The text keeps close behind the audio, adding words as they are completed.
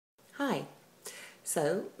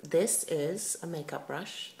So this is a makeup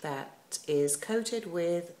brush that is coated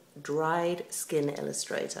with dried Skin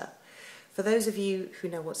Illustrator. For those of you who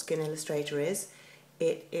know what Skin Illustrator is,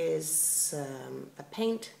 it is a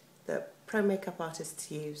paint that pro makeup artists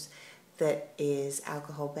use that is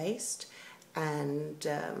alcohol based and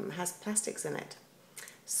has plastics in it.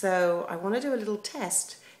 So I want to do a little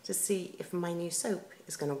test to see if my new soap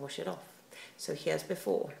is going to wash it off. So here's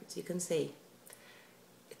before, as you can see.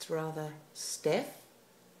 It's rather stiff.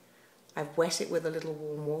 I've wet it with a little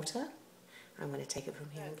warm water. I'm going to take it from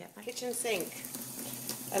here and get back. Kitchen sink,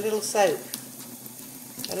 a little soap,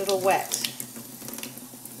 a little wet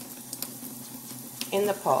in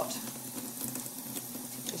the pot.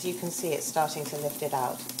 As you can see, it's starting to lift it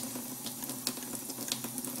out.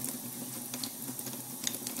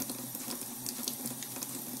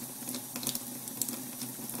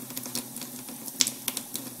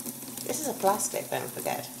 This is a plastic, don't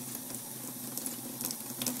forget.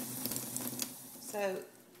 So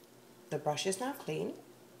the brush is now clean.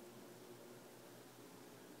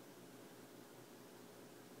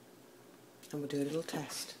 And we'll do a little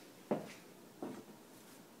test.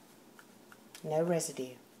 No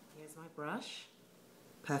residue. Here's my brush,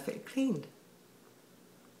 perfectly cleaned.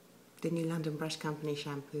 The new London Brush Company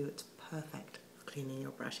shampoo, it's perfect for cleaning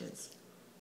your brushes.